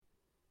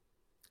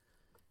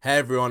Hey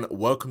everyone,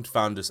 welcome to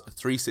Founders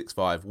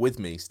 365 with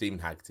me, Stephen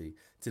Haggerty.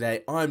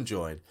 Today I'm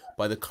joined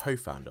by the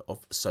co-founder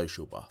of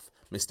Social Buff,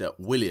 Mr.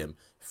 William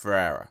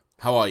Ferreira.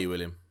 How are you,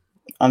 William?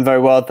 I'm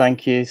very well,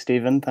 thank you,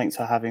 Stephen. Thanks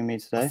for having me I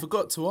today.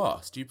 forgot to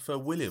ask, do you prefer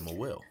William or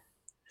Will?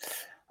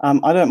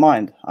 I don't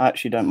mind. I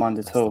actually don't mind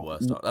at That's the all.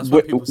 worst. That's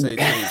when people say to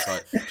me, it's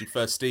like, do you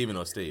prefer Stephen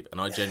or Steve?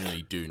 And I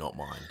genuinely do not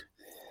mind.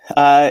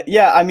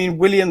 Yeah, I mean,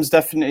 Williams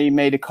definitely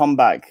made a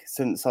comeback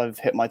since I've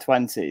hit my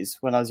 20s.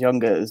 When I was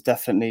younger, it was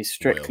definitely Will.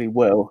 strictly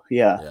Will.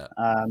 Yeah,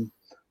 Yeah.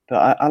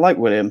 but I like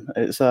William.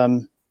 It's a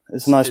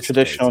nice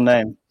traditional Sophisticated.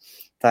 name.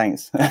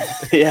 Thanks.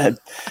 Yeah,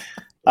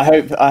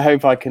 I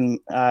hope I can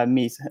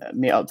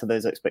meet up to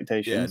those Yeah,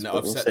 expectations, no, but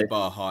I've we'll set the see.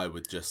 bar high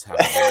with just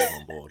having William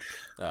on board.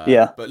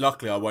 Yeah. But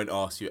luckily, I won't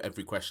ask you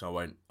every question.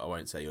 I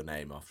won't say your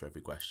name after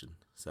every question.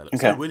 So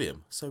Okay.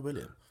 William,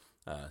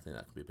 I think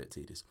that could be a bit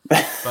tedious.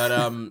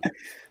 But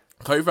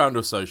co-founder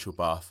of Social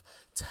Buff,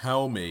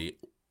 tell me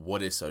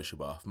what is Social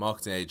Buff?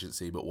 Marketing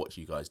agency, but what do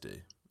you guys do?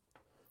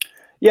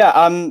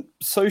 Yeah,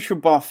 Social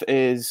Buff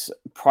is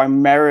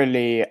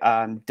primarily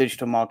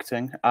digital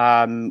marketing.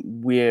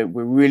 We're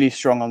really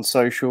strong on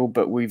social,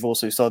 but we've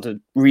also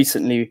started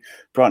recently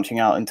branching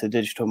out into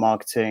digital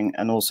marketing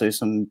and also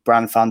some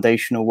brand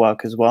foundational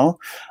work as well.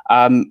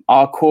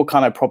 Our core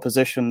kind of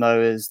proposition,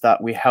 though, is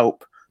that we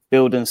help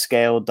build and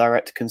scale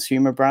direct to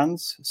consumer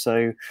brands.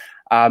 So,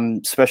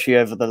 especially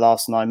over the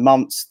last 9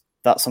 months,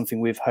 that's something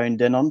we've honed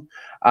in on.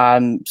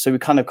 So we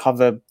kind of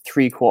cover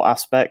three core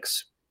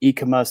aspects: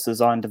 e-commerce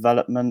design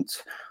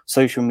development,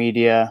 social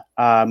media,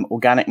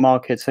 organic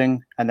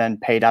marketing, and then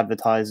paid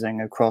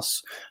advertising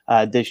across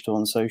digital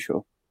and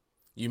social.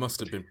 You must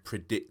have been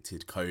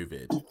predicted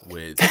COVID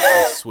with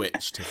the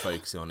switch to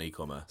focusing on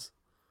e-commerce.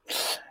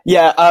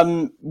 Yeah,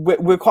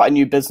 we're quite a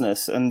new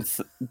business, and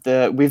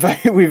we've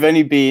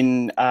only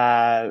been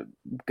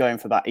going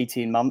for about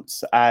 18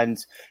 months. And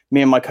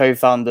me and my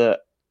co-founder,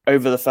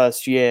 over the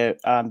first year,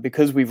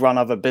 because we've run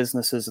other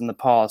businesses in the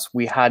past,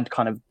 we had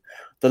kind of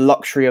the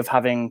luxury of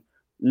having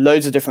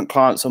loads of different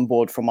clients on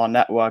board from our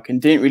network and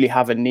didn't really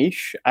have a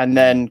niche. And Mm,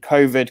 then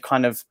COVID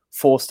kind of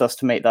forced us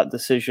to make that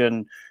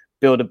decision,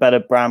 build a better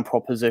brand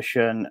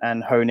proposition,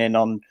 and hone in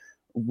on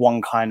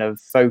one kind of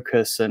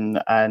focus and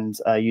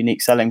a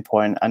unique selling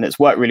point. And it's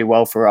worked really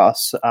well for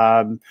us.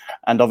 And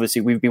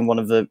obviously, we've been one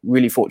of the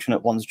really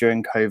fortunate ones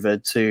during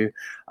COVID to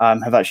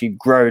have actually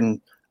grown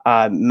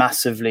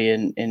massively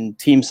in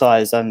team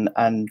size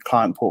and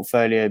client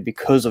portfolio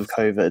because of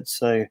fantastic. COVID.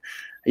 So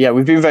yeah,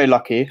 we've been very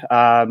lucky.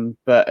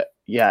 But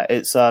yeah,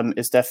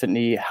 it's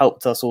definitely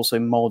helped us also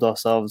mold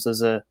ourselves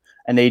as an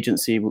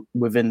agency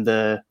within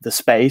the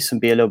space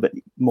and be a little bit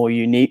more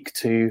unique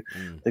to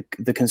Mm.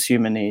 the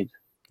consumer need.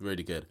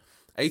 Really good.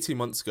 18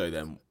 months ago,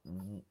 then,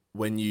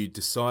 when you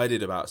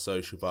decided about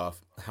Social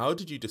Buff, how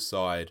did you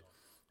decide?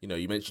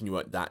 You mentioned you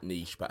weren't that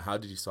niche, but how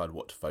did you decide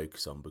what to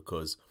focus on?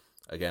 Because,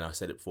 again, I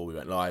said it before we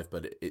went live,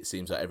 but it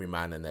seems like every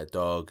man and their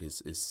dog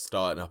is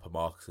starting up a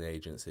marketing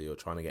agency or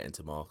trying to get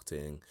into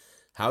marketing.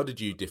 How did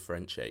you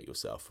differentiate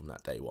yourself from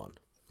that day one?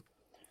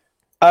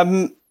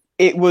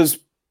 It was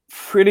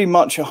pretty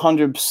much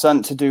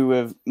 100% to do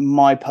with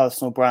my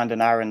personal brand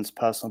and Aaron's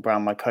personal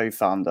brand, my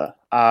co-founder.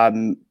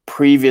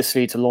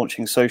 Previously to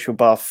launching Social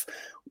Buff,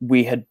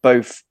 we had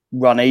both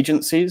run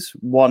agencies.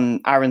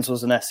 One, Aaron's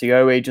was an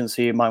SEO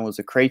agency, mine was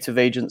a creative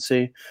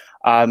agency.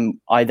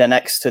 I then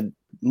exited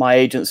my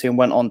agency and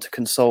went on to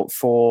consult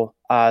for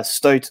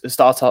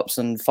startups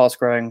and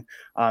fast-growing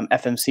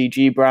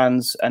FMCG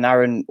brands. And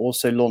Aaron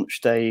also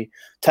launched a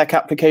tech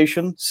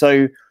application.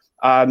 So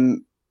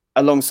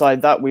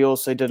alongside that, we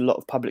also did a lot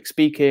of public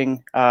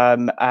speaking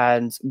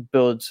and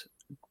built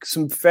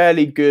some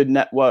fairly good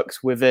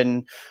networks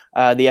within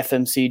the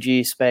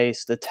FMCG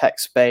space, the tech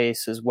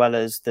space, as well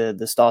as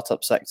the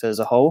startup sector as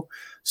a whole.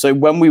 So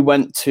when we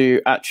went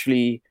to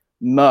actually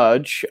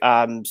merge,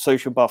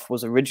 Social Buff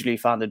was originally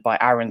founded by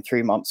Aaron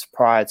 3 months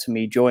prior to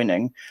me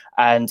joining,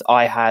 and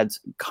I had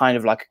kind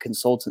of like a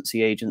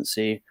consultancy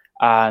agency,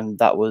 and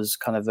that was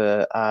kind of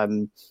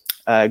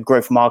a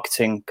growth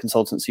marketing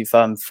consultancy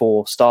firm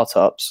for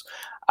startups.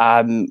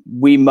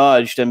 We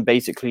merged and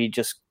basically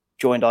just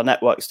joined our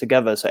networks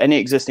together. So any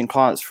existing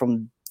clients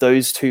from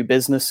those two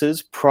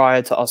businesses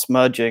prior to us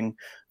merging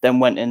then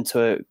went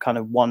into kind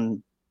of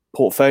one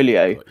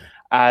portfolio. Got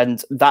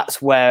And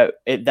that's where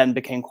it then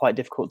became quite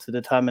difficult to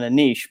determine a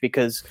niche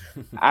because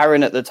you.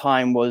 Aaron at the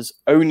time was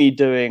only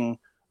doing,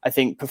 I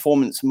think,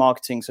 performance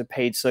marketing, so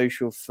paid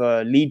social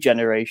for lead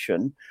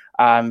generation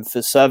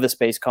for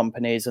service-based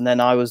companies. And then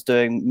I was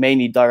doing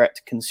mainly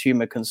direct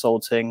consumer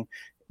consulting,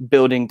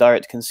 building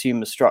direct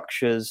consumer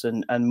structures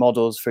and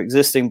models for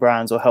existing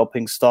brands or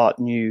helping start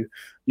new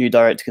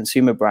direct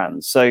consumer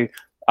brands. So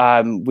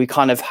we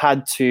kind of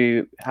had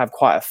to have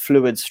quite a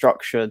fluid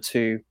structure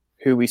to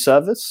who we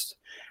serviced.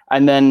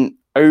 And then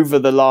over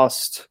the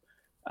last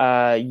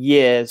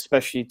year,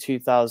 especially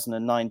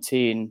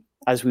 2019,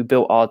 as we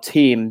built our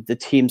team, the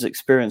team's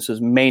experience was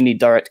mainly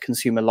direct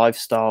consumer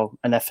lifestyle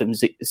and Mhm.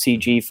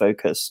 FMCG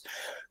focus.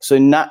 So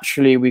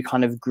naturally, we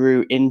kind of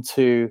grew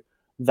into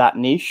that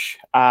niche.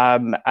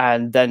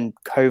 And then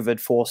COVID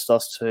forced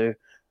us to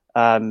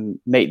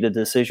make the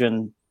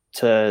decision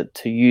to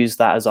use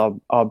that as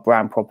our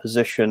brand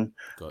proposition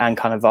and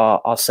kind of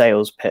our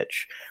sales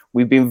pitch.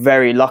 We've been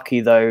very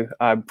lucky, though,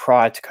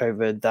 prior to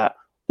COVID, that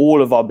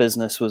all of our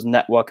business was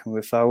network and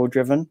referral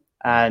driven.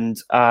 And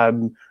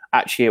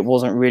actually, it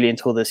wasn't really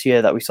until this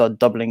year that we started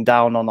doubling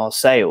down on our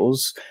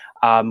sales,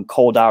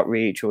 cold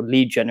outreach or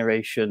lead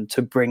generation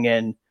to bring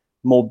in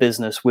more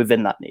business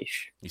within that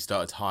niche. You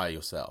started to hire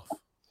yourself,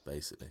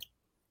 basically.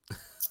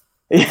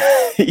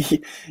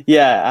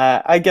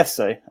 Yeah, I guess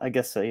so.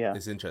 Yeah.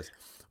 It's interesting.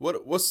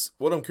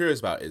 What I'm curious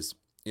about is,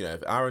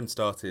 if Aaron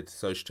started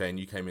Social Chain,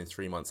 you came in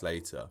 3 months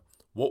later.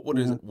 What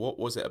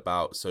was it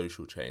about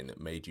Social Chain that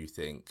made you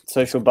think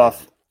Social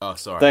Buff? Oh,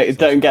 sorry.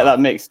 Don't get that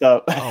mixed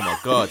up. Oh my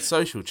God,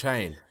 Social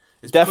Chain.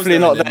 It's definitely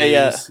not there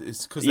yet.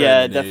 It's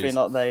definitely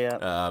not there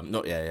yet.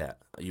 Not yet.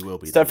 You will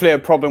be. It's definitely a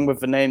problem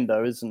with the name,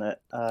 though, isn't it?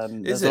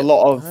 There's a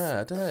lot of.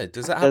 I don't know.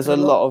 Does that happen? There's a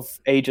lot of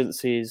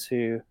agencies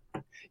who.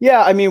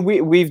 Yeah, I mean,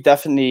 we've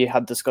definitely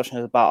had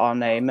discussions about our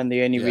name, and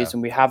the only reason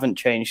we haven't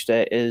changed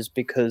it is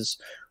because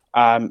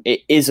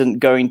it isn't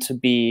going to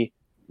be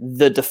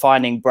the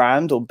defining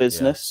brand or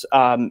business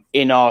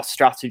in our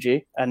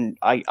strategy, and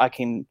I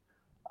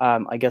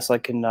guess I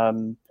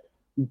can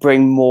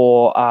bring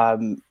more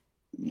kind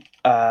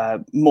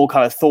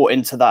of thought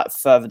into that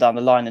further down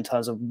the line in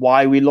terms of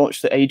why we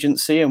launched the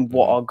agency and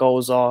what our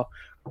goals are,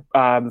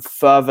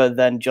 further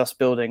than just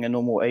building a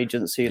normal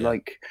agency,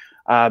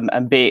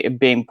 and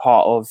being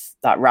part of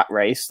that rat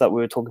race that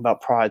we were talking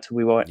about prior to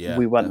we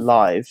went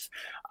live.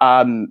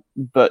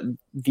 But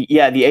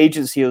the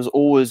agency was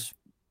always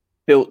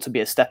built to be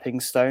a stepping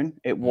stone.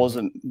 It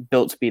wasn't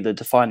built to be the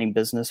defining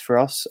business for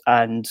us.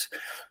 And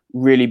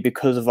really,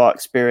 because of our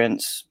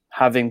experience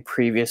having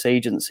previous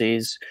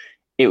agencies,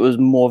 it was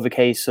more of a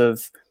case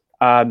of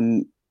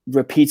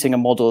repeating a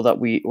model that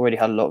we already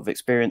had a lot of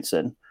experience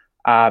in,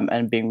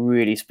 and being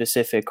really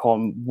specific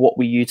on what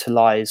we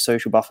utilize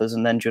Social Buff as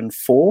an engine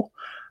for.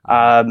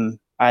 And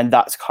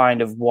that's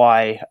kind of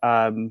why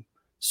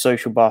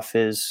Social Buff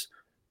is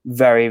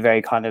very,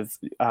 very kind of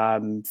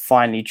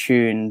finely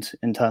tuned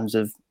in terms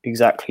of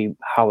exactly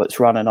how it's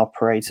run and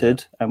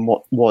operated and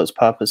what its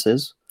purpose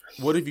is.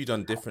 What have you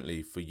done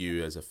differently for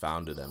you as a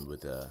founder then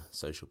with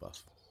Social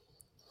Buff?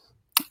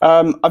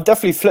 I've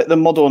definitely flipped the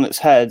model on its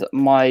head.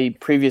 My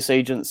previous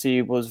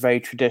agency was very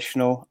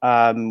traditional.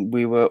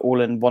 We were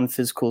all in one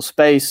physical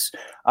space.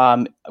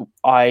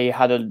 I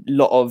had a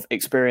lot of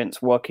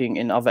experience working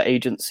in other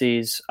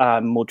agencies,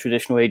 more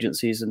traditional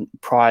agencies, and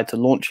prior to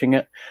launching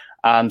it.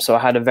 So I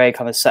had a very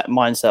kind of set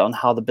mindset on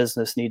how the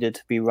business needed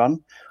to be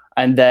run.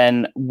 And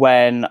then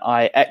when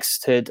I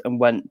exited and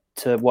went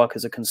to work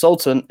as a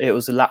consultant, it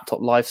was a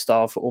laptop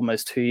lifestyle for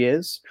almost 2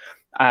 years.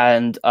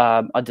 And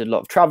I did a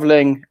lot of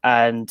traveling,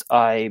 and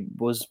I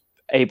was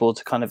able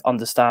to kind of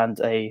understand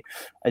a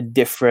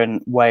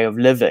different way of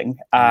living.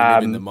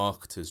 Living the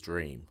marketer's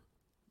dream.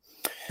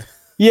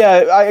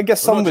 Yeah, I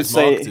guess some would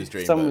say marketer's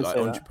dream, but like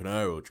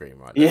entrepreneurial dream,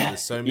 right?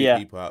 There's so many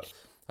people out.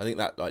 I think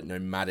that like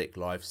nomadic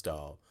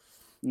lifestyle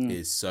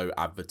is so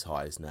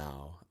advertised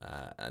now,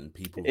 and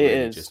people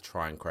really just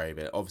try and crave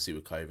it. Obviously,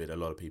 with COVID, a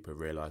lot of people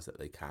realize that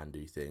they can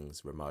do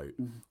things remote.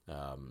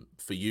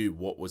 For you,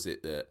 what was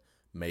it that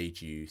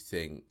made you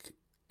think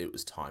it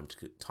was time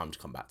to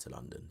come back to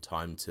London,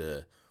 time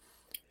to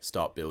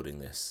start building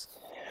this?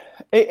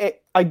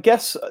 I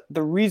guess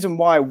the reason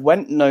why I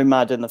went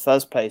nomad in the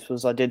first place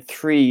was I did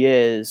 3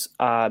 years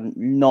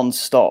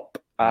non-stop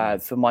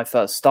for my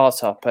first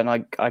startup, and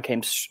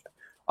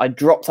I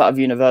dropped out of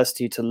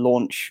university to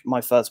launch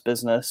my first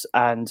business,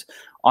 and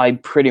I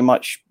pretty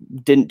much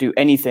didn't do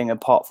anything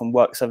apart from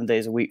work 7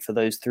 days a week for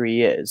those 3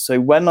 years.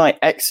 So when I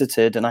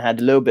exited and I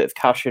had a little bit of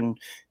cash in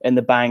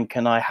the bank,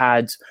 and I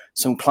had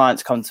some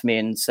clients come to me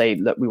and say,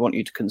 look, we want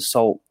you to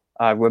consult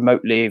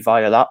remotely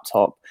via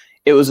laptop,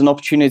 it was an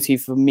opportunity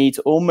for me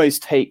to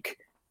almost take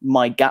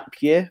my gap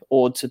year,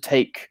 or to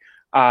take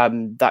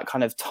that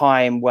kind of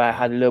time where I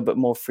had a little bit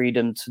more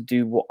freedom to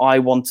do what I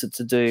wanted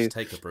to do. Just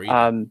take a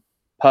breather.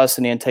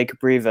 Personally, and take a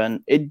breather.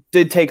 And it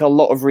did take a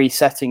lot of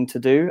resetting to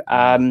do.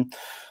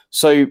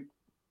 So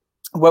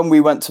when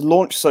we went to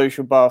launch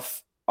Social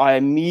Buff, I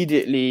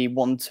immediately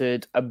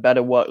wanted a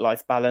better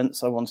work-life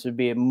balance. I wanted to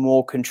be in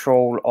more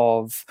control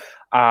of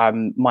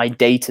my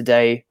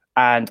day-to-day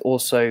and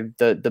also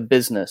the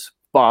business.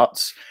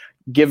 But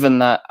given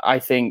that, I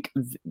think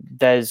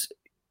there's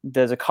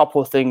a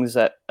couple of things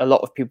that a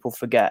lot of people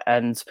forget.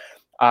 And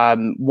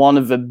one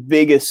of the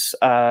biggest,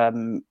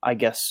 I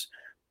guess,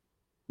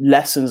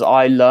 lessons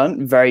I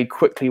learned very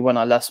quickly when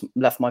I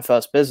left my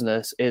first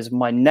business is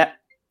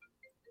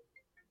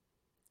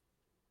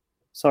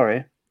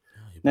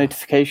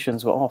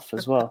notifications were off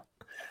as well.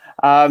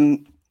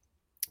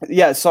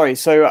 Sorry.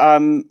 So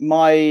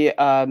my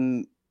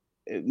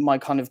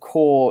kind of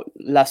core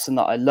lesson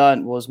that I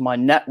learned was my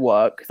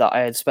network that I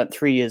had spent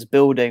 3 years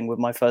building with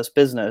my first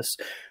business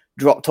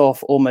dropped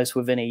off almost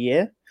within a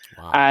year.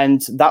 Wow.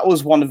 And that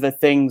was one of the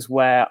things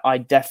where I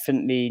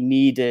definitely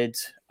needed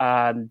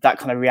that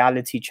kind of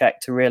reality check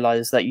to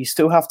realize that you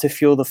still have to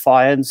fuel the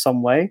fire in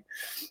some way.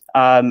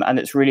 And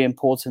it's really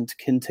important to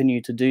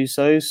continue to do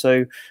so.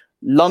 So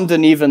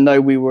London, even though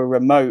we were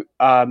remote,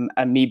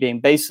 and me being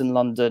based in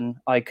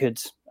London, I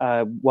could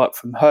work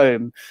from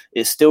home.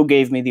 It still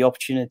gave me the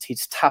opportunity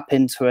to tap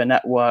into a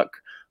network,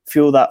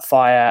 fuel that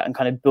fire, and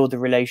kind of build the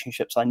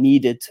relationships I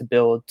needed to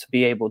build to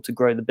be able to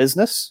grow the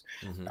business.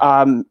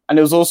 And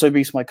it was also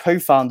because my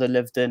co-founder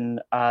lived in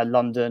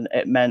London.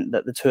 It meant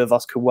that the two of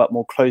us could work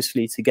more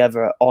closely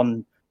together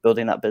on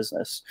building that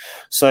business.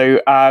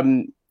 So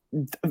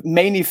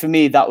mainly for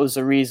me, that was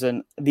the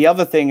reason. The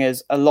other thing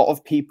is a lot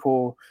of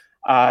people,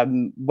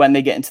 when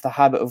they get into the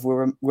habit of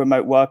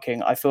remote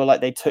working, I feel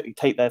like they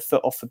take their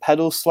foot off the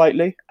pedal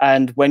slightly.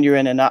 And when you're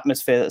in an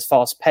atmosphere that's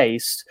fast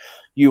paced,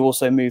 you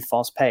also move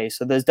fast paced.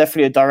 So there's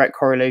definitely a direct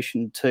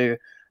correlation to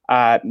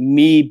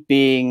me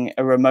being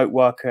a remote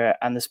worker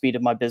and the speed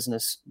of my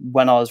business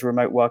when I was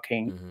remote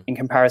working in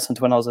comparison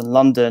to when I was in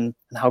London,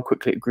 and how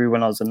quickly it grew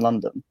when I was in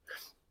London.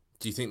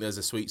 Do you think there's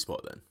a sweet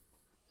spot then?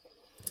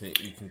 Do you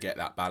think you can get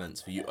that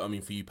balance for you? I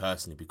mean, for you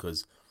personally,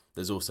 because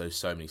there's also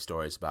so many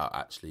stories about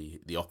actually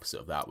the opposite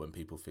of that. When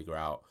people figure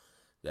out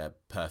their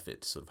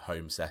perfect sort of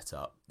home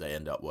setup, they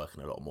end up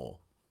working a lot more.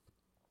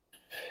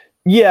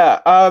 Yeah,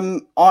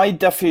 I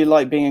definitely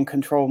like being in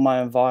control of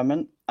my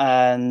environment.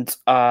 And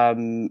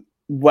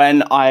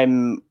when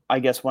I'm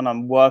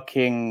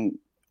working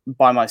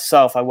by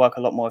myself, I work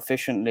a lot more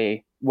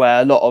efficiently,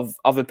 where a lot of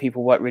other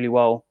people work really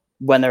well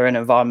when they're in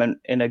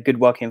a good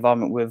working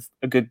environment with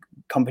a good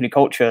company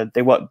culture.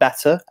 They work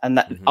better, and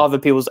that other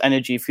people's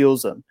energy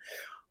fuels them.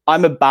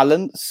 I'm a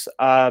balance.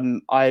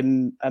 I'm a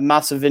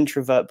massive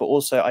introvert, but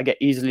also I get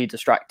easily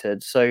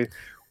distracted. So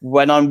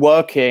when I'm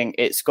working,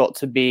 it's got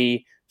to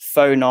be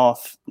phone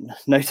off,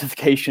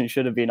 notification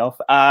should have been off,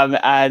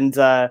 and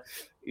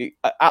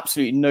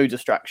absolutely no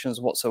distractions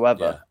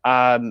whatsoever.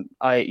 Yeah.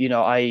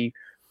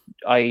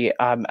 I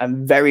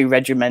am very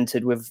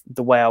regimented with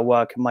the way I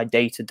work in my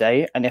day to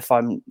day, and if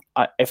I'm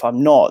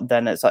not,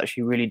 then it's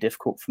actually really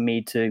difficult for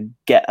me to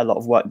get a lot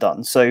of work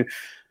done. So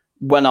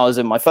when I was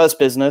in my first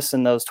business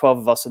and there was 12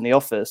 of us in the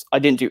office, I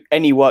didn't do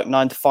any work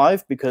 9 to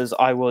 5 because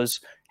I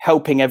was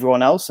helping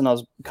everyone else and I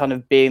was kind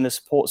of being the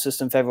support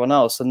system for everyone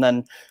else. And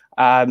then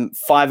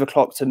 5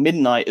 o'clock to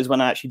midnight is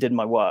when I actually did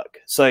my work.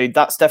 So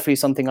that's definitely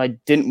something I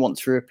didn't want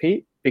to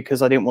repeat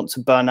because I didn't want to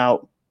burn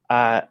out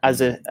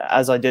as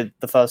I did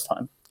the first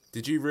time.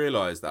 Did you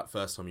realize that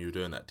first time you were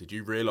doing that? Did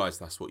you realize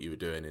that's what you were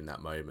doing in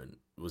that moment?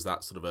 Was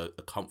that sort of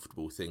a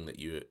comfortable thing that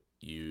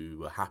you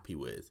were happy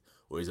with?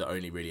 Or is it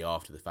only really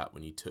after the fact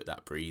when you took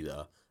that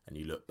breather and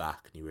you look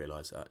back and you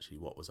realise, actually,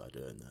 what was I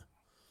doing there?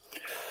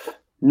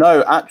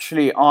 No,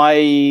 actually,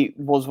 I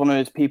was one of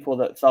those people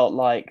that felt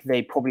like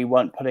they probably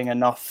weren't putting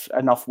enough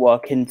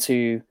work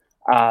into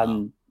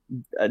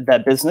their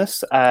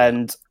business.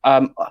 And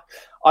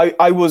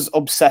I was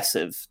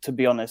obsessive, to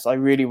be honest. I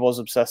really was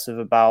obsessive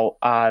about,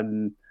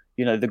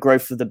 the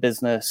growth of the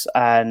business,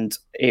 and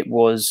it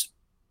was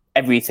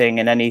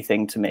everything and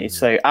anything to me.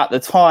 So at the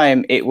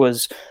time, it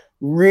was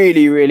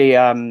really, really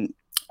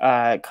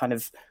kind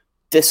of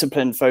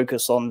disciplined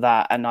focus on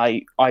that. And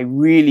I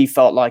really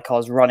felt like I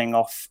was running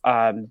off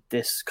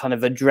this kind of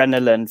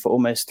adrenaline for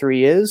almost 3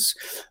 years.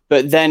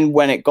 But then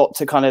when it got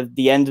to kind of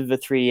the end of the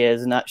 3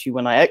 years and actually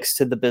when I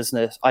exited the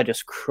business, I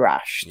just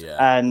crashed. Yeah,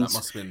 and that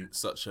must have been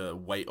such a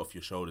weight off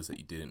your shoulders that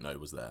you didn't know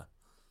was there.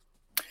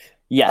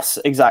 Yes,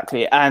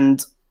 exactly.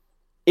 And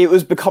it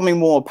was becoming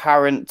more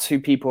apparent to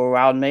people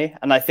around me.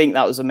 And I think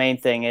that was the main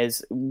thing,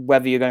 is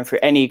whether you're going through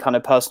any kind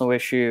of personal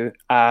issue,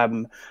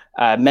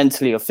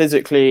 mentally or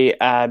physically,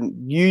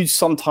 you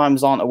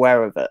sometimes aren't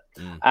aware of it.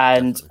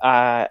 And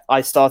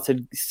I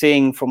started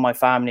seeing from my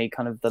family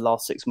kind of the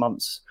last 6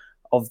 months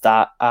of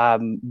that,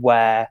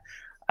 where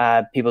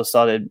people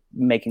started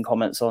making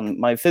comments on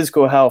my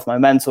physical health, my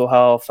mental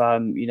health,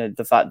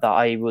 the fact that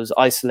I was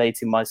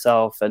isolating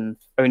myself and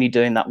only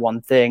doing that one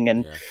thing.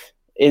 And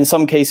in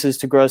some cases,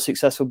 to grow a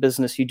successful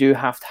business, you do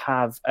have to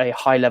have a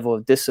high level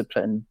of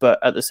discipline, but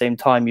at the same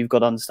time, you've got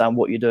to understand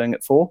what you're doing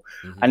it for.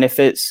 And if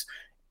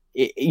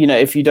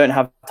if you don't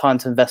have time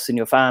to invest in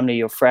your family,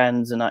 your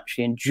friends, and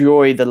actually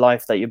enjoy the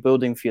life that you're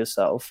building for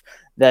yourself,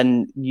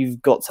 then you've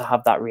got to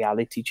have that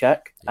reality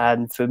check.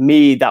 And for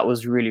me, that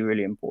was really,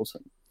 really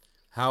important.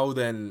 How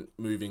then,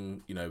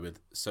 moving, with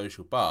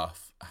Social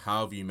Buff,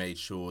 how have you made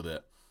sure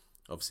that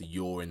obviously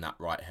you're in that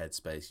right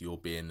headspace, you're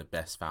being the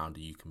best founder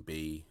you can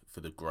be for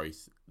the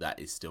growth that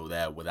is still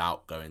there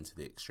without going to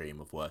the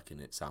extreme of working?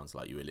 It sounds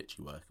like you were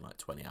literally working like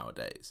 20-hour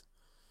days.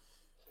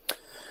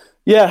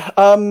 Yeah,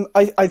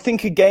 I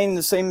think, again,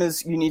 the same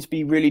as you need to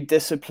be really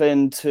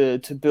disciplined to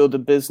build a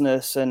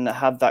business and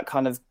have that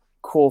kind of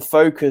core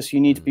focus, you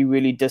need to be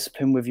really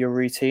disciplined with your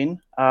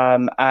routine,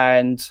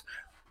 and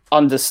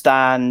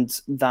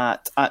understand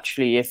that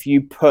actually if you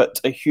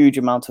put a huge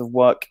amount of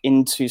work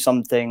into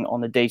something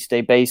on a day-to-day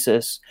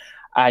basis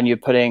and you're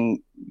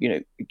putting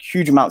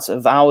huge amounts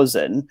of hours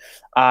in,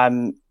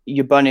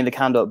 you're burning the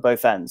candle at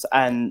both ends.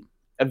 And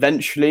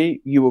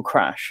eventually you will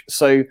crash.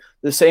 So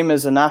the same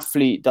as an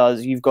athlete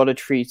does, you've got to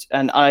treat,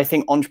 and I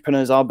think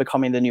entrepreneurs are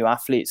becoming the new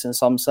athletes in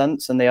some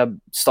sense, and they are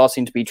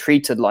starting to be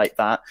treated like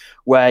that,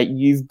 where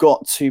you've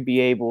got to be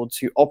able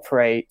to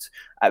operate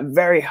at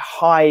very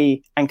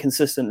high and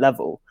consistent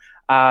level.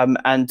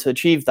 And to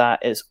achieve that,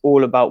 it's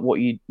all about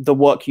the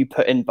work you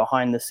put in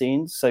behind the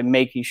scenes. So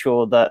making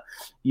sure that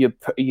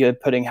you're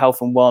putting health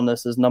and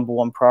wellness as number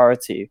one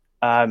priority,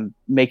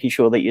 making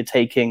sure that you're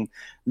taking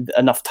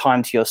enough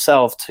time to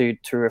yourself to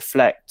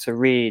reflect, to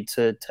read,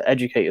 to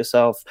educate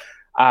yourself.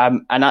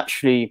 And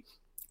actually,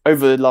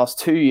 over the last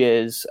 2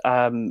 years,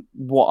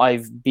 what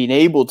I've been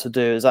able to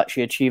do is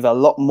actually achieve a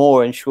lot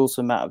more in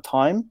shorter amount of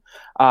time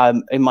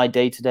in my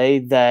day to day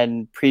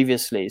than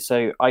previously.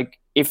 So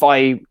if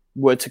I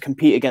were to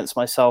compete against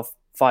myself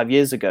 5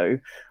 years ago,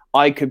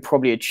 I could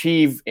probably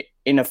achieve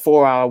in a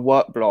 4-hour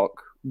work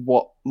block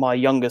what my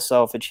younger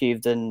self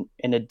achieved in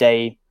a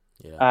day,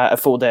 a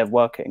full day of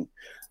working.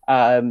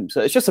 So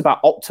it's just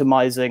about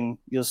optimizing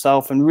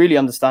yourself and really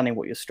understanding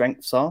what your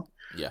strengths are.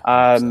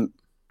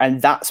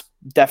 And that's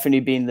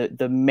definitely been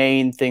the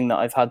main thing that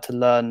I've had to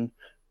learn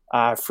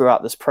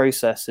throughout this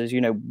process is,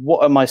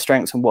 what are my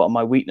strengths and what are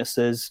my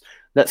weaknesses?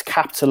 Let's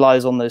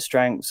capitalize on those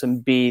strengths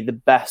and be the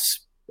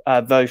best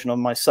version of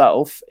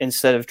myself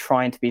instead of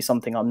trying to be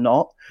something I'm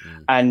not.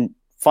 And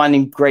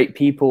finding great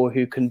people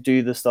who can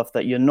do the stuff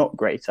that you're not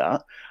great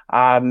at,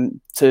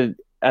 to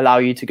allow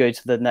you to go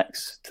to the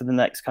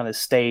next kind of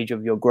stage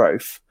of your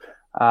growth,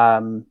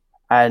 and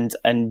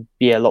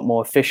be a lot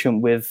more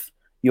efficient with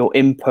your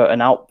input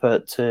and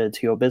output to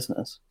your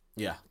business.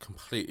 Yeah,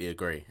 completely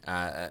agree.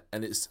 And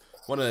it's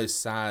one of those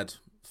sad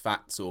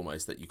facts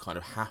almost that you kind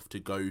of have to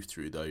go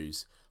through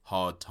those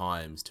hard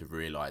times to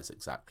realize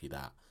exactly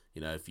that.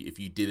 If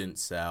you didn't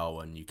sell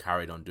and you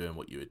carried on doing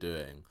what you were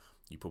doing,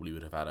 you probably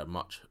would have had a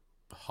much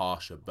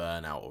harsher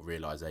burnout or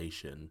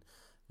realization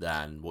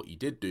than what you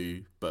did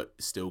do, but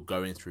still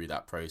going through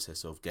that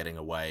process of getting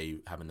away,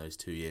 having those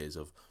 2 years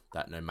of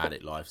that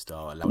nomadic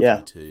lifestyle allows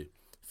you to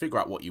figure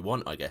out what you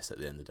want, I guess, at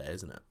the end of the day,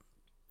 isn't it?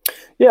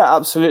 Yeah,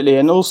 absolutely.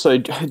 And also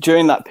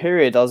during that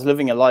period, I was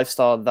living a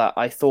lifestyle that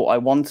I thought I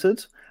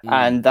wanted,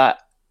 and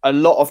that a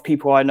lot of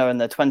people I know in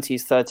their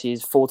 20s,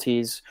 30s,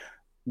 40s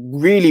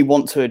really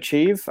want to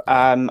achieve.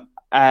 I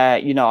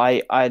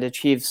had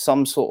achieved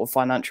some sort of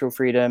financial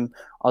freedom.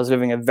 I was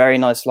living a very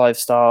nice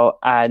lifestyle,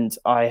 and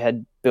I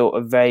had built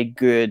a very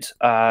good,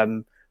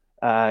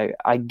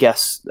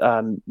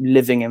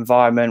 living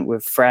environment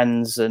with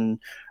friends and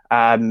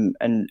kind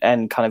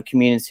of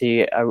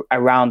community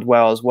around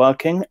where I was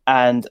working.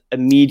 And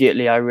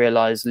immediately I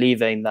realized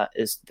leaving that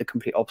is the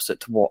complete opposite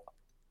to what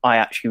I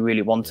actually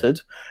really wanted,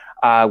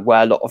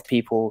 where a lot of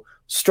people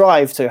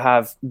strive to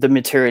have the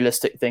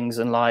materialistic things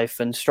in life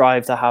and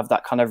strive to have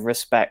that kind of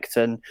respect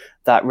and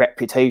that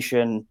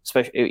reputation,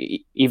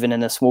 especially even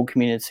in a small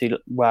community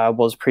where I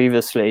was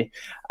previously.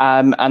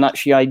 And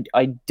actually,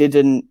 I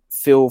didn't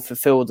feel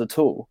fulfilled at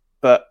all.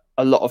 But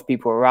a lot of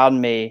people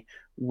around me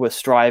were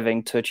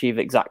striving to achieve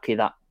exactly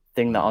that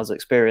thing that I was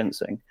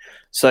experiencing.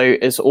 So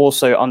it's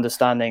also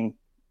understanding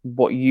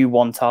what you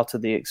want out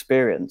of the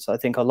experience. I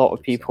think a lot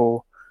of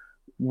people,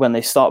 when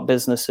they start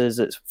businesses,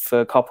 it's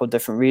for a couple of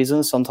different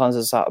reasons. Sometimes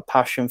it's out of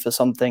passion for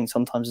something.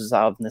 Sometimes it's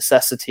out of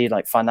necessity,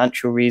 like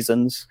financial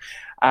reasons.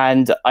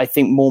 And I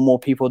think more and more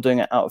people are doing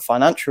it out of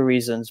financial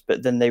reasons,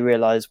 but then they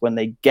realize when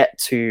they get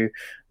to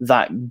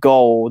that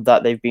goal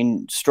that they've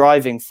been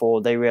striving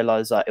for, they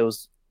realize that it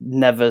was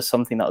never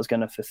something that was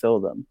going to fulfill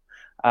them.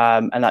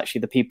 And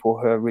actually the people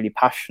who are really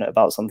passionate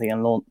about something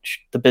and launch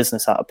the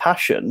business out of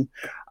passion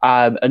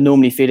are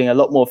normally feeling a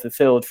lot more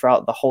fulfilled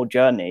throughout the whole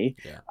journey,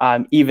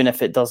 even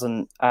if it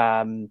doesn't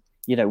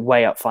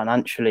weigh up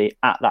financially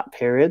at that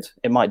period.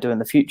 It might do in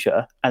the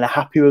future, and they're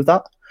happy with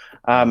that.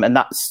 And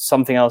that's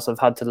something else I've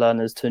had to learn,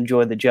 is to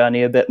enjoy the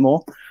journey a bit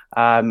more,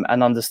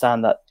 and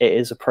understand that it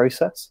is a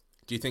process.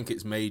 Do you think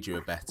it's made you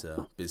a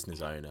better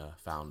business owner,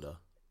 founder?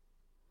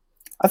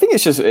 I think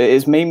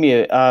it's made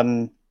me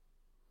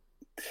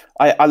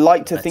I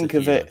like to think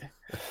of it.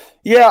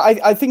 Yeah,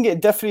 I think it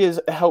definitely has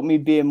helped me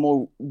be a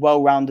more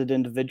well-rounded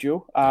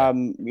individual,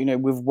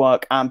 with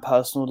work and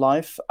personal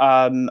life.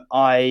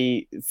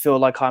 I feel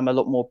like I'm a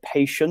lot more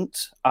patient,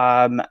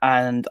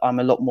 and I'm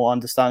a lot more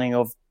understanding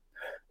of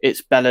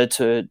it's better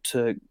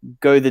to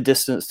go the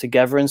distance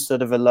together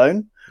instead of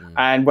alone.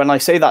 And when I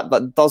say that,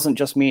 that doesn't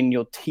just mean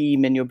your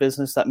team in your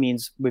business. That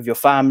means with your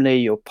family,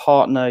 your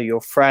partner,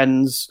 your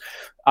friends,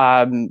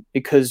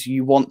 because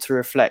you want to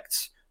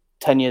reflect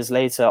 10 years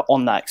later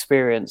on that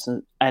experience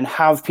and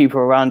have people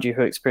around you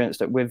who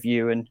experienced it with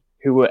you and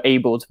who were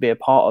able to be a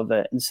part of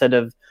it, instead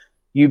of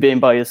you being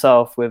by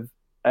yourself with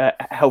a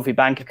healthy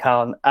bank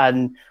account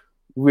and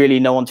really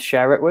no one to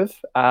share it with.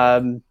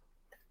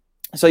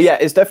 So yeah,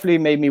 it's definitely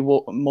made me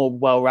more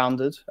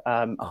well-rounded,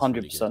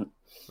 100%.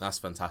 That's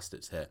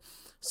fantastic to hear.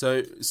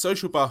 So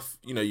Social Buff,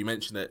 you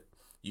mentioned that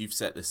you've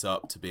set this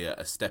up to be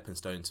a stepping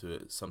stone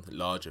to something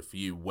larger for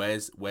you.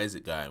 Where's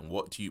it going?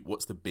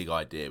 What's the big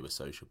idea with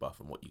Social Buff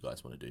and what you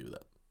guys want to do with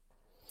it?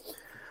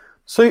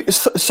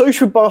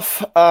 Social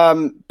Buff,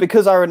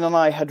 because Aaron and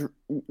I had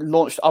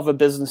launched other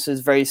businesses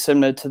very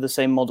similar to the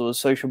same model as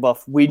Social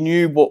Buff, we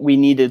knew what we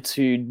needed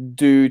to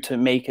do to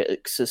make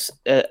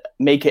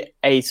it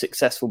a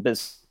successful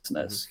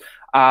business.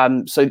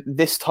 So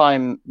this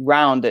time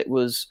round, it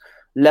was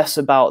less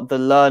about the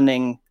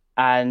learning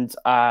and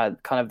kind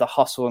of the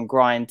hustle and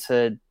grind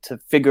to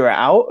figure it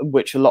out,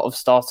 which a lot of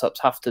startups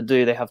have to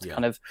do. They have to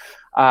kind of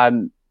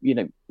you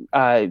know,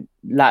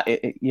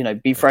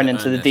 be thrown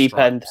into the deep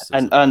end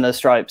and earn their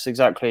stripes.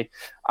 Exactly.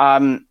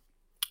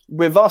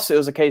 With us, it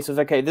was a case of,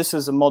 okay, this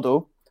is a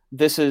model.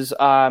 This is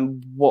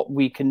what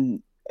we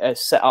can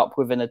set up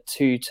within a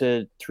 2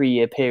 to 3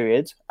 year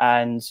period.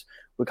 And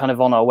we're kind of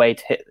on our way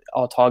to hit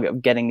our target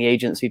of getting the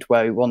agency to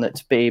where we want it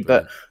to be.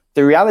 But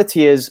the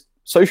reality is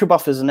Social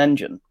Buff is an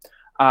engine.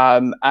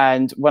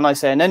 And when I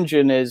say an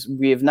engine is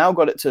we have now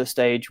got it to a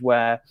stage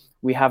where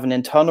we have an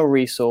internal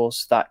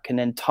resource that can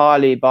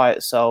entirely by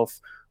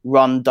itself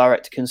run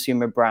direct to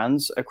consumer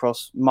brands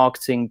across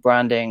marketing,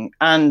 branding,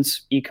 and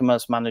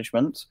e-commerce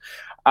management.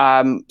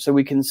 So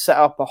we can set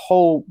up a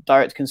whole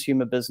direct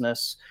consumer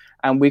business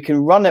and we can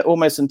run it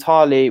almost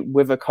entirely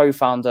with a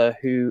co-founder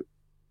who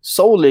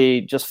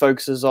solely just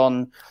focuses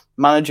on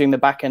managing the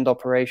back-end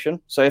operation.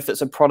 So if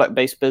it's a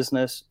product-based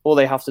business, all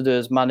they have to do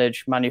is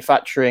manage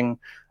manufacturing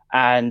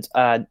and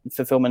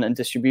fulfillment and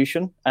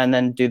distribution, and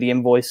then do the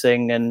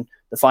invoicing and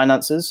the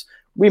finances.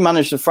 We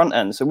manage the front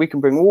end, so we can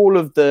bring all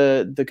of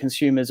the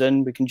consumers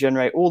in, we can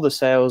generate all the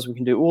sales, we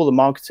can do all the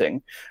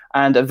marketing,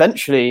 and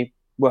eventually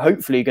we're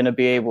hopefully going to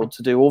be able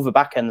to do all the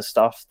back end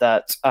stuff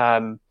that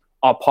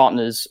our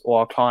partners or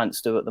our clients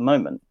do at the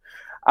moment.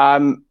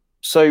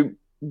 So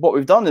what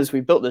we've done is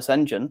we've built this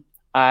engine,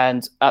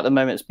 and at the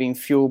moment it's being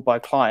fueled by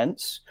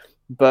clients.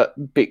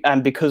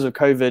 And because of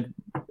COVID,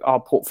 our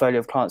portfolio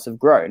of clients have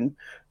grown.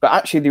 But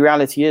actually, the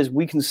reality is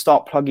we can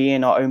start plugging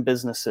in our own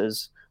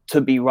businesses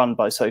to be run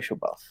by Social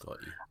Buff.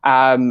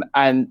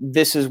 And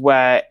this is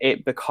where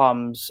it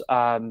becomes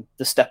the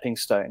stepping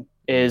stone.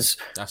 That's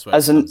where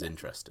it becomes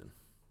interesting.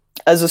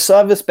 As a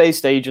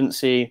service-based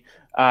agency,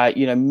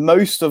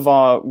 most of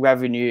our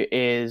revenue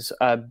is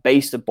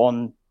based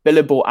upon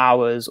billable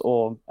hours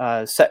or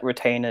set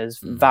retainers,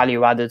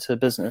 value added to the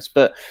business.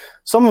 But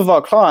some of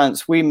our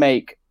clients, we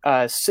make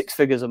 6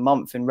 figures a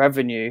month in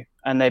revenue,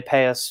 and they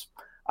pay us,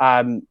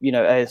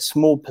 a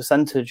small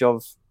percentage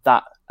of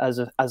that as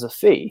a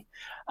fee.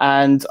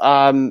 And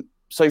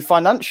so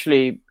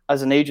financially,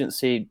 as an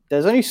agency,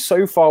 there's only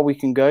so far we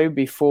can go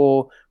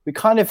before we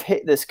kind of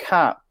hit this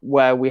cap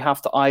where we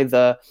have to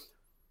either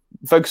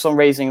focus on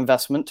raising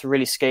investment to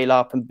really scale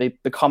up and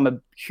become a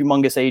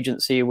humongous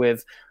agency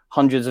with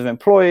hundreds of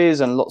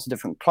employees and lots of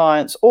different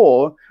clients,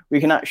 or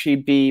we can actually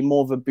be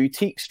more of a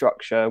boutique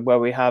structure where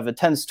we have a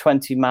 10 to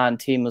 20 man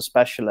team of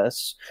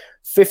specialists.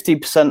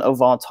 50%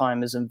 of our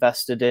time is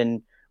invested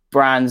in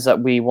brands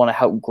that we want to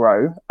help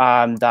grow,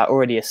 that are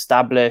already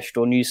established,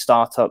 or new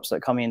startups that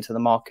are coming into the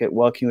market,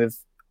 working with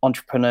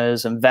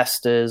entrepreneurs,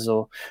 investors,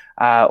 or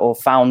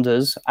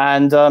founders.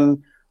 And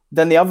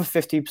then the other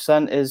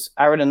 50% is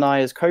Aaron and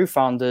I as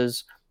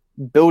co-founders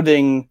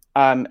building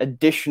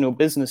additional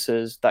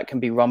businesses that can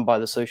be run by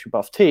the Social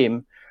Buff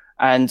team,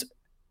 and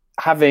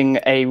having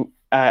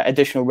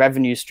additional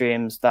revenue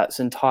streams that's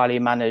entirely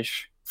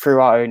managed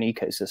through our own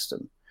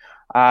ecosystem.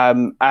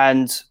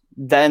 And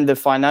then the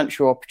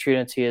financial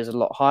opportunity is a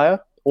lot higher.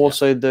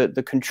 Also,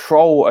 the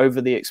control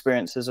over the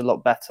experience is a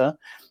lot better,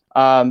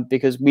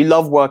 because we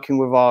love working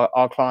with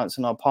our clients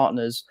and our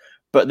partners,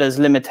 but there's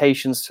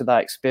limitations to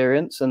that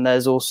experience. And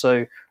there's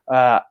also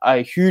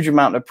a huge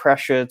amount of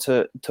pressure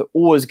to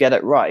always get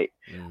it right.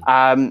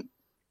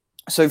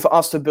 So for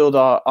us to build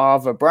our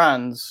other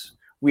brands,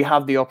 we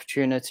have the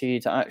opportunity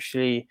to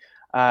actually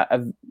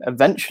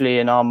eventually,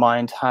 in our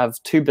mind,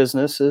 have 2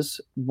 businesses,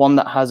 one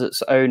that has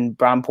its own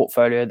brand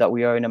portfolio that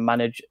we own and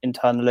manage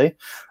internally,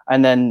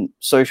 and then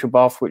Social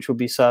Buff, which will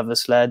be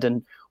service-led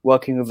and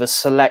working with a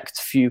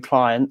select few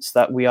clients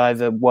that we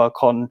either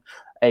work on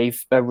a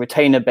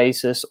retainer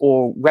basis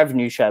or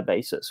revenue share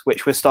basis,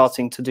 which we're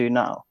starting to do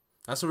now.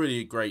 That's a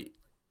really great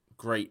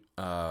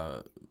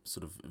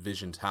sort of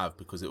vision to have,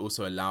 because it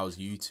also allows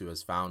you to,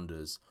 as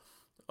founders,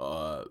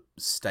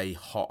 stay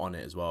hot on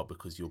it as well,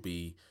 because you'll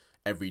be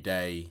every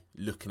day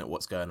looking at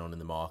what's going on in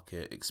the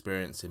market,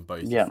 experiencing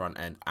both the front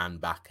end and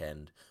back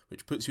end,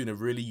 which puts you in a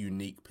really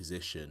unique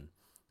position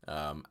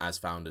as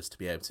founders to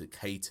be able to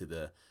cater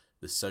the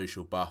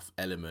Social Buff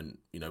element.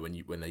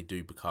 When they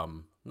do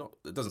become, not,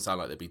 it doesn't sound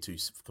like they'd be 2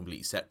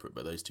 completely separate,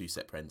 but those 2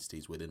 separate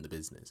entities within the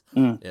business,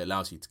 it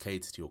allows you to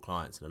cater to your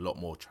clients in a lot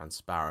more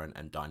transparent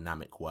and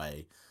dynamic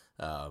way.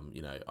 I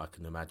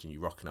can imagine you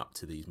rocking up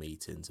to these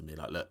meetings and be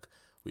like, look,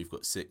 we've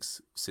got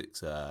six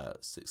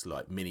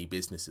like mini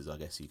businesses, I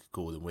guess you could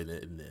call them,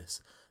 within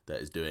this, that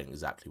is doing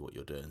exactly what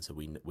you're doing. So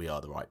we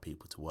are the right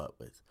people to work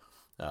with.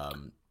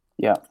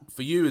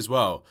 For you as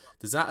well,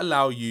 does that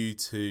allow you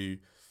to,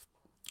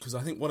 because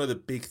I think one of the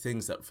big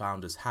things that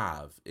founders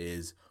have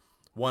is,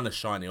 one, a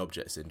shiny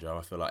object syndrome.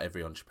 I feel like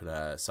every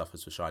entrepreneur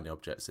suffers with shiny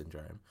object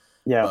syndrome.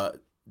 But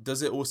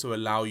does it also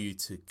allow you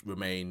to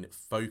remain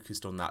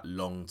focused on that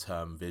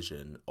long-term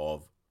vision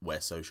of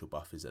where Social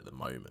Buff is at the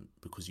moment,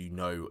 because you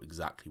know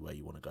exactly where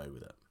you want to go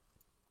with it?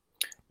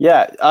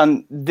 Yeah,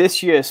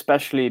 this year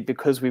especially,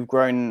 because we've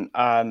grown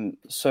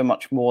so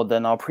much more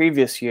than our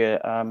previous year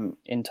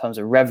in terms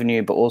of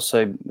revenue, but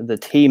also the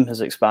team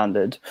has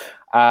expanded.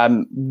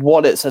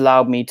 What it's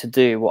allowed me to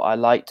do, what I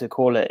like to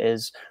call it,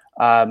 is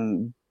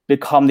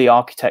become the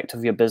architect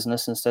of your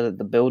business instead of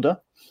the builder.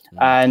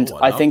 And Oh,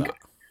 I love that.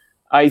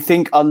 I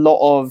think a lot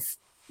of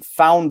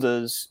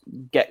founders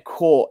get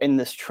caught in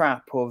this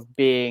trap of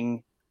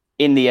being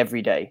in the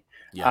everyday.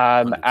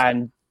 Yeah,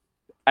 100%.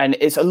 And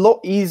it's a lot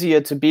easier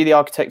to be the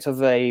architect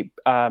of a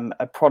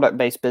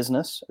product-based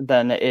business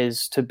than it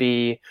is to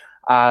be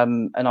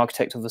an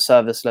architect of a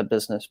service-led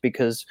business,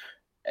 because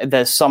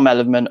there's some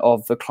element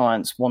of the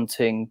clients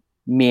wanting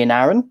me and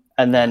Aaron,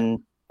 and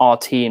then our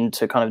team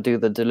to kind of do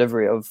the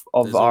delivery of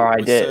our with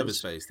ideas.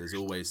 service-based, there's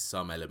always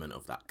some element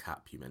of that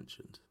cap you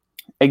mentioned.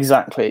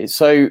 Exactly.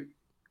 So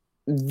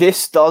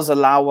this does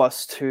allow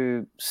us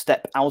to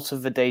step out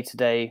of the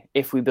day-to-day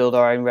if we build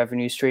our own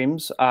revenue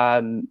streams,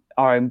 our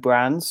own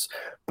brands,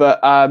 but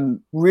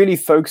really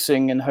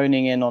focusing and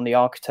honing in on the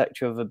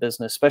architecture of a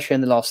business, especially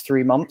in the last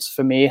 3 months,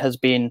 for me has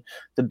been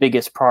the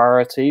biggest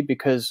priority,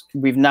 because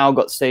we've now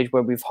got to the stage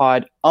where we've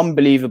hired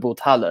unbelievable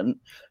talent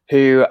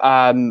who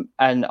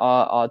and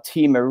our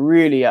team are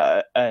really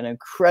at an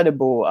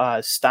incredible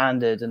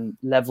standard and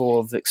level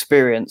of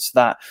experience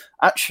that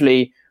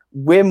actually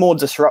we're more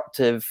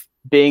disruptive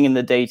being in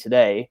the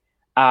day-to-day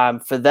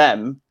for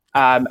them,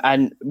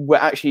 and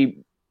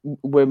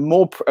we're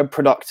more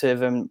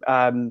productive and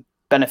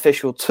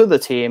beneficial to the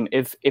team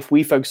if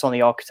we focus on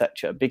the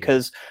architecture,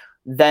 because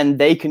then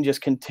they can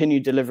just continue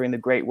delivering the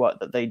great work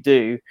that they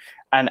do,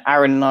 and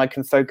Aaron and I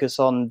can focus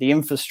on the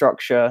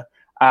infrastructure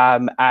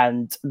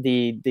and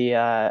the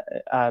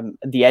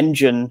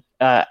engine,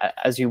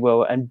 as you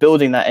will, and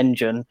building that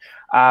engine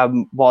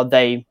while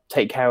they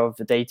take care of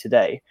the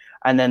day-to-day.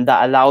 And then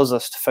that allows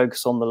us to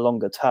focus on the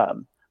longer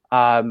term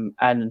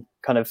and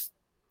kind of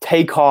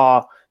take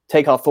our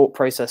thought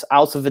process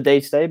out of the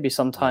day-to-day, because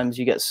sometimes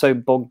you get so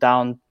bogged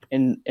down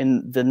in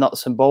the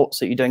nuts and bolts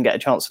that you don't get a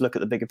chance to look at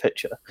the bigger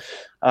picture.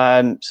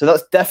 So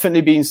that's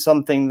definitely been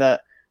something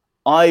that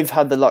I've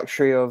had the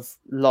luxury of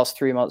last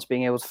 3 months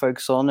being able to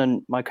focus on,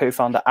 and my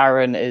co-founder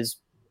Aaron is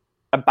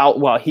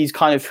he's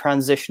kind of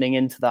transitioning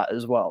into that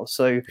as well.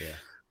 So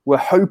we're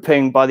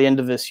hoping by the end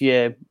of this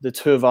year, the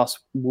two of us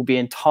will be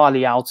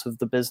entirely out of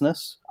the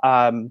business,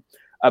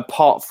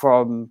 apart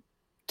from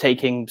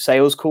taking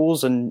sales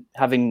calls and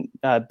having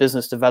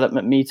business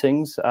development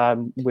meetings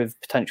with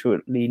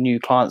potentially new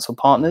clients or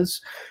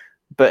partners.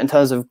 But in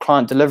terms of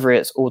client delivery,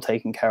 it's all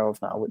taken care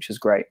of now, which is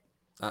great.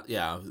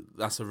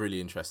 That's a really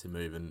interesting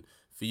move. And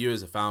for you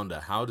as a founder,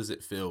 how does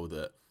it feel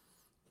that,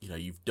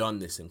 you've done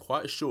this in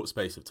quite a short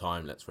space of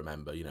time? Let's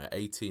remember,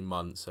 18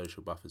 months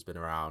Social Buff has been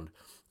around,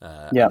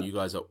 and you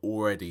guys are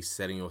already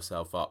setting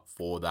yourself up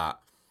for that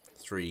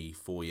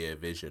 3-4 year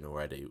vision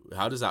already.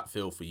 How does that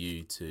feel for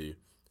you to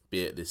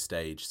be at this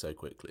stage so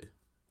quickly?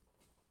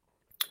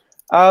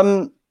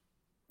 I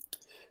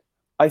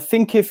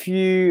think if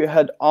you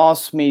had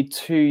asked me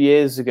 2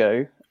 years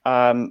ago,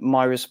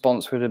 my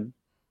response would have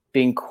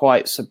been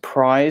quite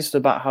surprised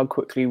about how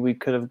quickly we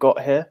could have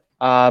got here.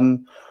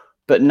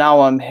 But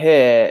now I'm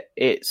here,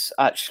 it's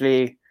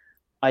actually,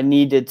 I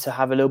needed to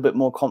have a little bit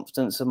more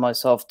confidence in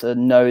myself to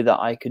know that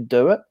I could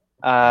do it.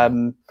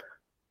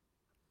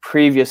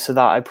 Previous to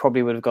that, I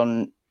probably would have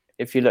gone,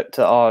 if you looked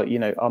at our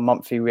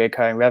monthly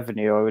recurring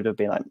revenue, I would have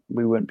been like,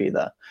 we wouldn't be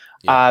there.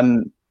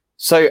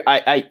 So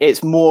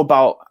it's more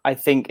about, I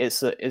think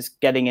it's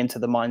getting into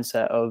the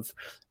mindset of,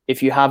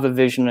 if you have a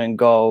vision and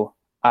goal,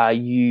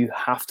 you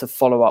have to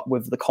follow up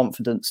with the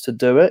confidence to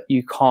do it.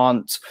 You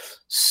can't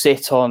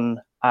sit on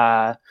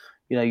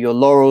your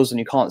laurels, and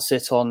you can't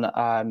sit on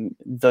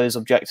those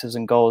objectives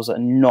and goals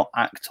and not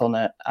act on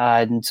it.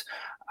 And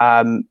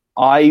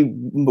I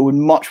would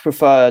much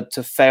prefer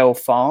to fail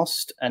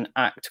fast and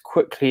act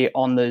quickly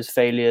on those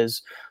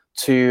failures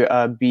to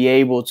be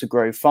able to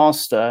grow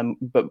faster,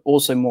 but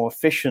also more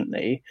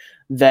efficiently,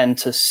 than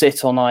to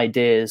sit on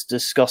ideas,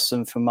 discuss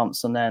them for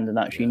months on end, and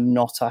actually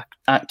not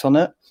act on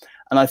it.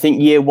 And I think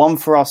year 1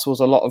 for us was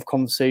a lot of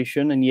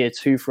conversation, and year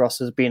 2 for us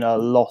has been a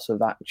lot of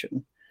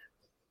action.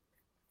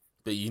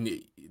 But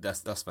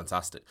that's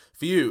fantastic.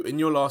 For you, in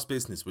your last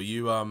business, were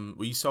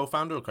you sole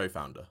founder or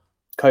co-founder?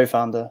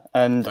 Co-founder,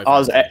 and I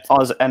was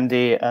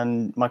MD,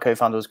 and my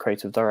co-founder was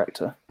creative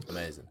director.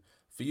 Amazing.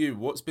 For you,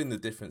 what's been the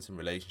difference in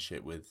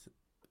relationship with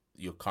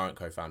your current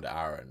co-founder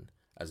Aaron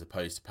as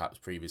opposed to perhaps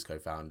previous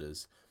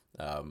co-founders?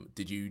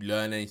 Did you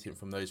learn anything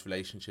from those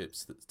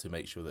relationships to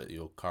make sure that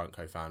your current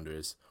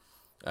co-founder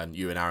and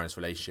you and Aaron's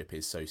relationship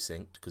is so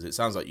synced? Because it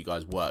sounds like you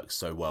guys work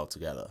so well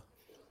together.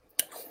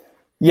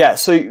 Yeah,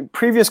 so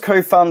previous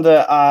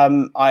co-founder,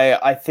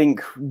 I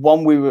think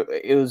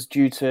it was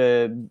due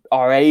to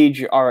our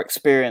age, our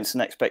experience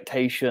and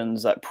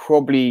expectations that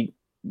probably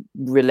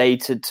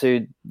related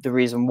to the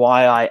reason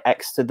why I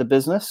exited the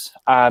business,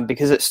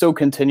 because it's still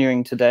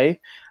continuing today.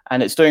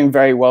 and it's doing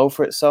very well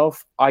for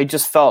itself. I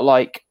just felt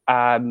like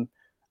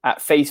at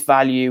face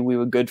value we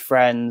were good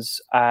friends,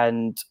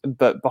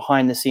 but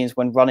behind the scenes,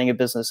 when running a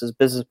business as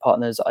business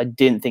partners, I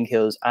didn't think it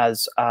was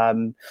as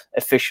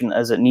efficient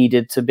as it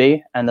needed to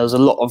be, and there was a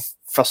lot of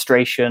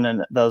frustration,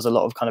 and there was a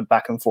lot of kind of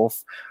back and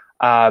forth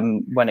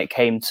when it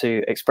came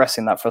to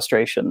expressing that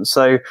frustration.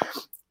 So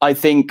I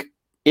think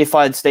if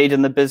I had stayed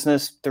in the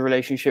business, the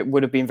relationship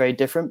would have been very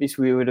different, because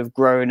we would have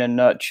grown and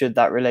nurtured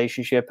that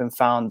relationship and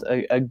found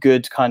a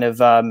good kind of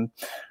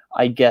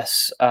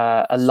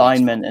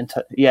alignment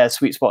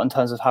sweet spot in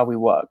terms of how we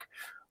work.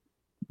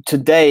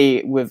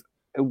 Today with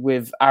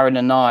Aaron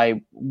and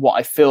I, what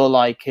I feel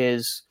like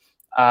is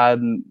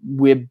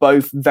we're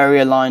both very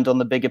aligned on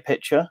the bigger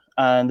picture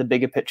and the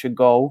bigger picture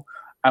goal,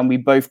 and we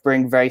both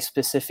bring very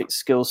specific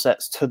skill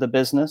sets to the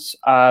business.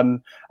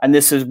 And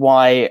this is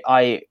why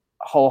I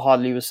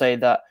wholeheartedly would say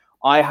that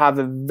I have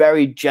a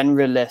very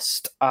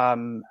generalist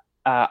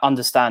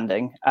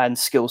understanding and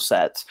skill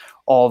set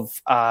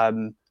of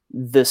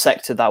the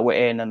sector that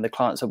we're in and the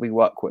clients that we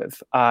work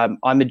with. I'm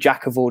a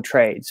jack of all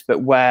trades,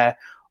 but where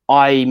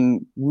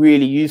I'm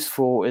really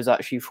useful is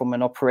actually from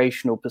an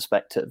operational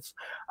perspective.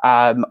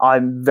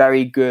 I'm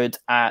very good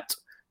at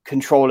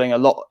controlling a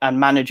lot and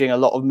managing a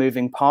lot of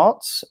moving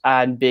parts,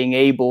 and being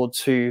able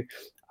to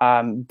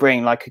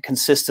bring like a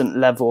consistent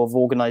level of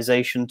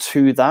organization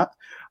to that.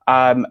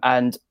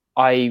 And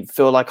I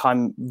feel like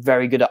I'm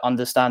very good at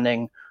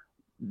understanding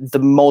the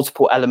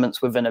multiple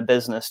elements within a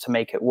business to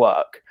make it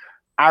work.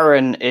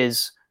 Aaron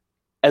is,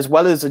 as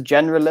well as a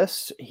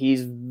generalist,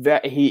 he's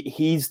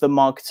the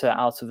marketer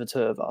out of the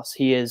two of us.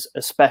 He is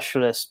a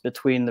specialist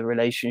between the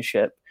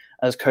relationship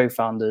as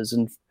co-founders,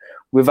 and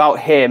without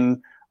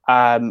him,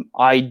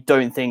 I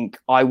don't think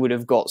I would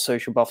have got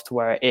Social Buff to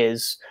where it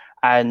is.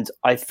 And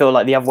I feel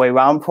like the other way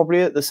around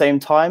probably at the same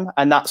time.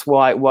 And that's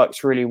why it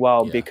works really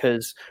well,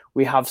 because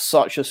we have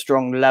such a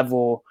strong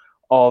level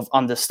of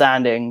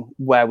understanding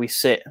where we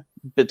sit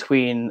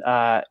between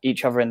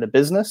each other in the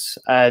business.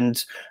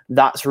 And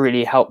that's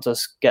really helped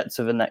us get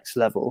to the next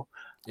level.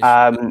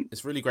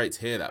 It's really great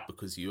to hear that,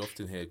 because you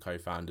often hear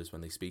co-founders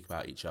when they speak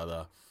about each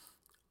other,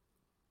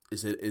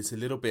 it's a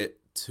little bit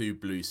too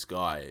blue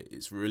sky.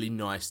 It's really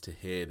nice to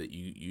hear that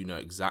you know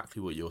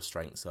exactly what your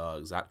strengths are,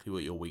 exactly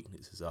what your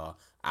weaknesses are,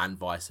 and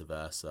vice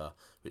versa,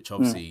 which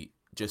obviously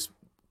just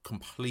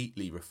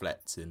completely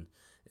reflects in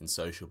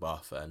Social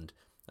Buff and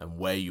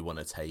where you want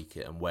to take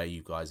it and where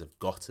you guys have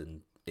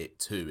gotten it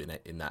to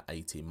in that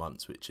 18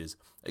 months, which is,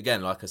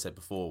 again, like I said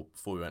before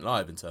we went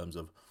live, in terms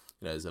of,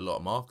 there's a lot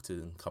of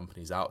marketing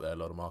companies out there, a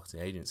lot of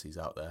marketing agencies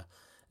out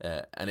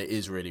there, and it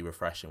is really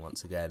refreshing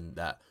once again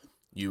that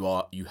you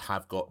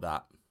have got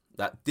that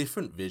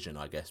different vision,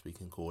 I guess we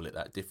can call it,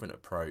 that different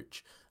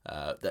approach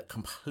that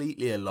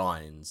completely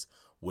aligns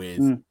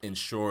with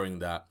ensuring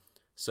that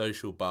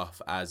Social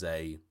Buff as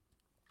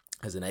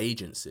an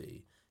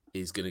agency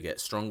is going to get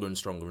stronger and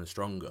stronger and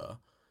stronger,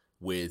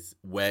 with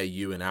where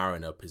you and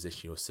Aaron are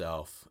positioning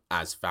yourself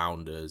as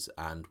founders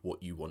and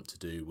what you want to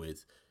do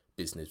with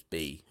business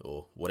B,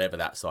 or whatever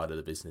that side of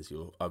the business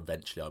you'll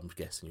eventually, I'm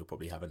guessing you'll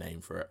probably have a name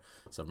for it,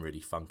 some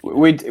really funky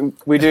name.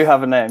 We do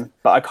have a name,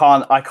 but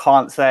I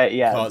can't say it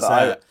yet. Can't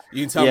say it.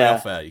 You can tell me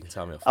off air.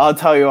 I'll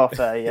tell you off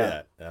air. Yeah.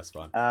 Yeah, that's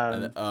fine.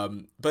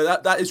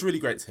 But that is really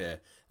great to hear.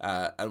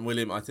 And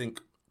William, I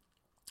think,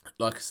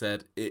 like I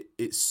said,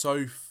 it's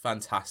so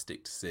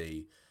fantastic to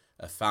see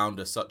a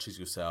founder such as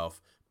yourself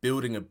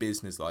building a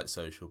business like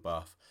Social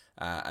Buff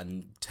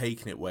and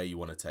taking it where you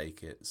want to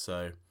take it.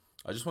 So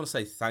I just want to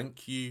say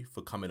thank you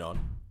for coming on.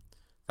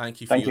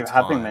 Thank you for your time.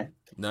 Thank you for having me.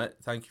 No,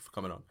 thank you for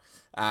coming on.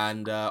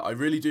 And I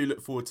really do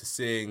look forward to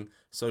seeing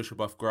Social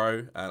Buff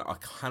grow. And I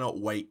cannot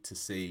wait to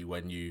see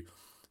when you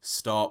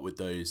start with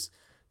those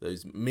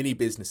mini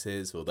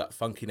businesses, or that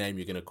funky name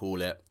you're going to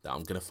call it, that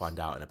I'm going to find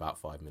out in about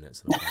 5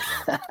 minutes.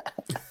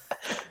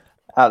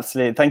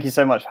 Absolutely. Thank you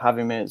so much for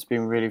having me. It's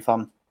been really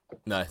fun.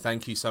 No,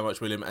 thank you so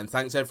much, William. And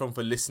thanks everyone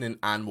for listening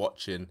and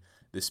watching.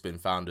 This has been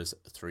Founders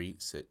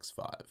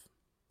 365.